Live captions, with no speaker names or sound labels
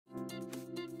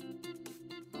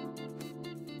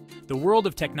The world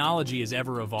of technology is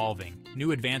ever evolving.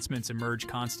 New advancements emerge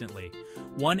constantly.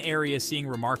 One area seeing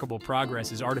remarkable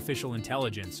progress is artificial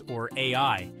intelligence, or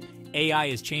AI. AI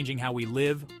is changing how we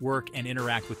live, work, and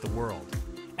interact with the world.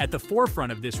 At the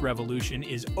forefront of this revolution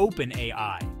is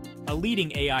OpenAI, a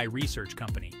leading AI research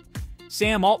company.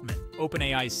 Sam Altman,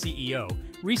 OpenAI's CEO,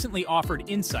 recently offered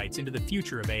insights into the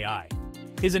future of AI.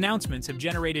 His announcements have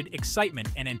generated excitement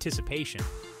and anticipation.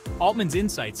 Altman's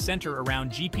insights center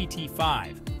around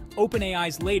GPT-5,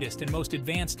 OpenAI's latest and most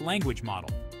advanced language model.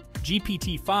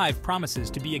 GPT-5 promises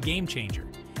to be a game changer.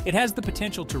 It has the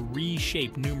potential to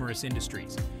reshape numerous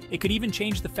industries. It could even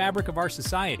change the fabric of our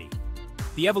society.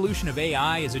 The evolution of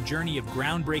AI is a journey of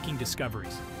groundbreaking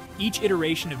discoveries. Each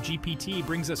iteration of GPT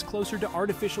brings us closer to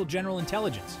artificial general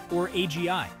intelligence, or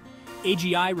AGI.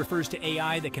 AGI refers to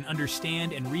AI that can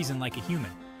understand and reason like a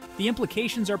human. The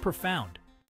implications are profound.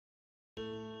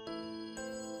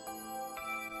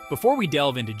 Before we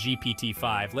delve into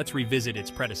GPT-5, let's revisit its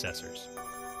predecessors.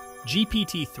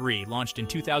 GPT-3, launched in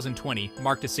 2020,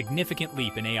 marked a significant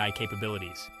leap in AI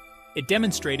capabilities. It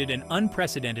demonstrated an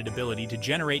unprecedented ability to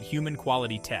generate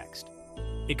human-quality text.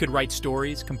 It could write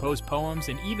stories, compose poems,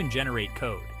 and even generate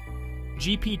code.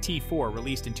 GPT-4,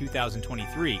 released in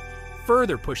 2023,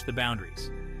 further pushed the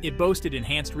boundaries. It boasted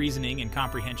enhanced reasoning and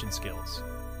comprehension skills.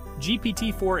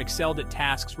 GPT-4 excelled at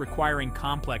tasks requiring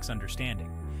complex understanding.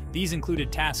 These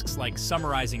included tasks like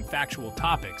summarizing factual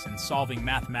topics and solving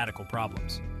mathematical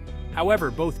problems.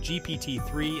 However, both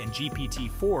GPT-3 and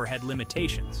GPT-4 had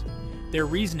limitations. Their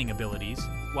reasoning abilities,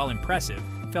 while impressive,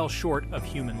 fell short of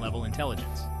human-level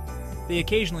intelligence. They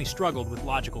occasionally struggled with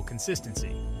logical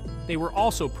consistency. They were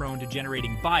also prone to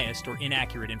generating biased or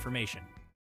inaccurate information.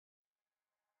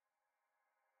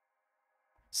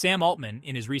 Sam Altman,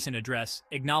 in his recent address,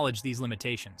 acknowledged these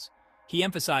limitations. He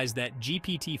emphasized that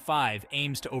GPT-5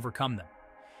 aims to overcome them.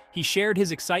 He shared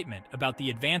his excitement about the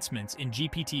advancements in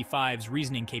GPT-5's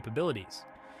reasoning capabilities.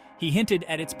 He hinted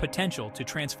at its potential to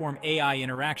transform AI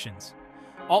interactions.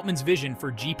 Altman's vision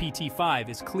for GPT-5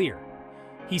 is clear.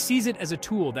 He sees it as a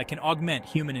tool that can augment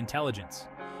human intelligence.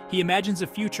 He imagines a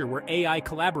future where AI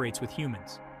collaborates with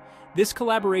humans. This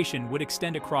collaboration would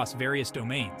extend across various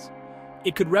domains.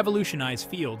 It could revolutionize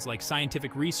fields like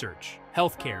scientific research,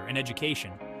 healthcare, and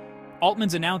education.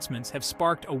 Altman's announcements have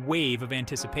sparked a wave of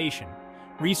anticipation.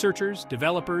 Researchers,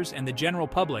 developers, and the general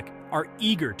public are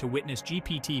eager to witness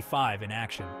GPT-5 in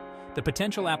action. The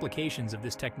potential applications of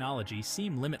this technology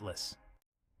seem limitless.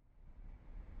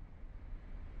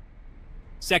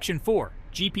 Section 4.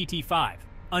 GPT-5.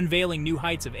 Unveiling new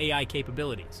heights of AI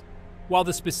capabilities. While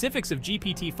the specifics of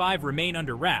GPT-5 remain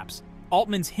under wraps,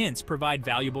 Altman's hints provide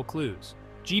valuable clues.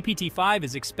 GPT-5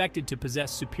 is expected to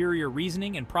possess superior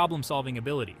reasoning and problem-solving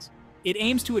abilities. It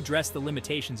aims to address the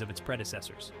limitations of its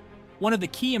predecessors. One of the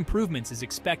key improvements is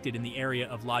expected in the area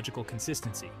of logical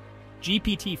consistency.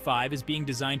 GPT-5 is being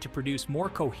designed to produce more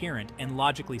coherent and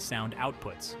logically sound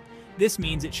outputs. This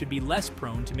means it should be less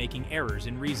prone to making errors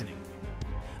in reasoning.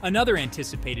 Another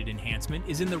anticipated enhancement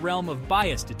is in the realm of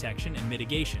bias detection and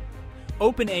mitigation.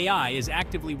 OpenAI is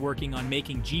actively working on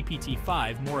making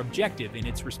GPT-5 more objective in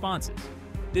its responses.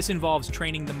 This involves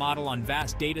training the model on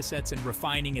vast datasets and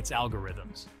refining its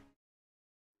algorithms.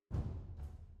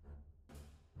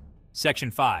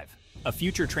 Section 5. A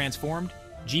future transformed,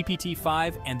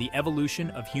 GPT-5 and the evolution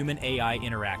of human-AI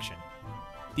interaction.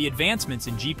 The advancements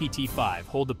in GPT-5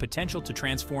 hold the potential to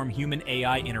transform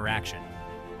human-AI interaction.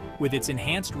 With its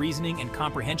enhanced reasoning and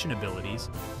comprehension abilities,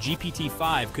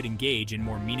 GPT-5 could engage in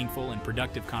more meaningful and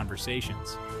productive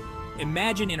conversations.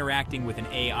 Imagine interacting with an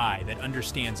AI that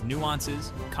understands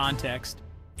nuances, context,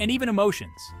 and even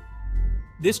emotions.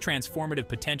 This transformative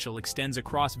potential extends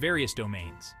across various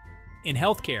domains. In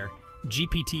healthcare,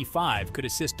 GPT-5 could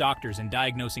assist doctors in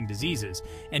diagnosing diseases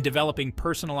and developing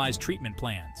personalized treatment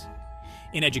plans.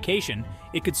 In education,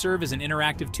 it could serve as an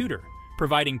interactive tutor,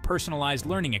 providing personalized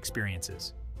learning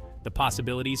experiences. The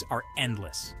possibilities are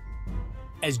endless.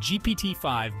 As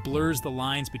GPT-5 blurs the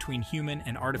lines between human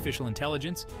and artificial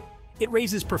intelligence, it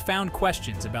raises profound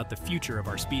questions about the future of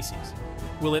our species.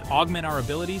 Will it augment our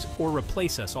abilities or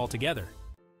replace us altogether?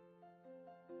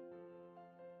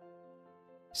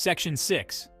 Section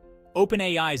 6.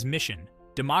 OpenAI's mission,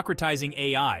 democratizing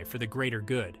AI for the greater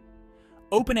good.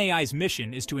 OpenAI's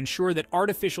mission is to ensure that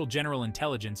artificial general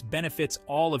intelligence benefits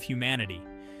all of humanity.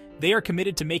 They are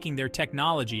committed to making their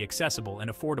technology accessible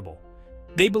and affordable.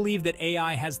 They believe that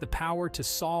AI has the power to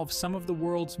solve some of the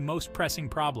world's most pressing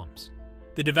problems.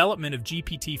 The development of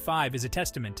GPT-5 is a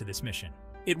testament to this mission.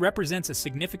 It represents a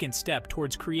significant step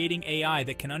towards creating AI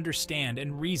that can understand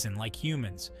and reason like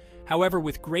humans. However,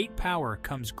 with great power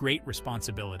comes great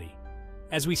responsibility.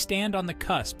 As we stand on the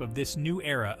cusp of this new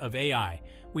era of AI,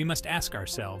 we must ask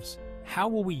ourselves, how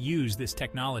will we use this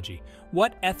technology?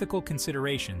 What ethical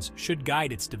considerations should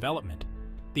guide its development?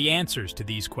 The answers to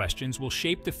these questions will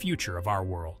shape the future of our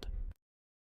world.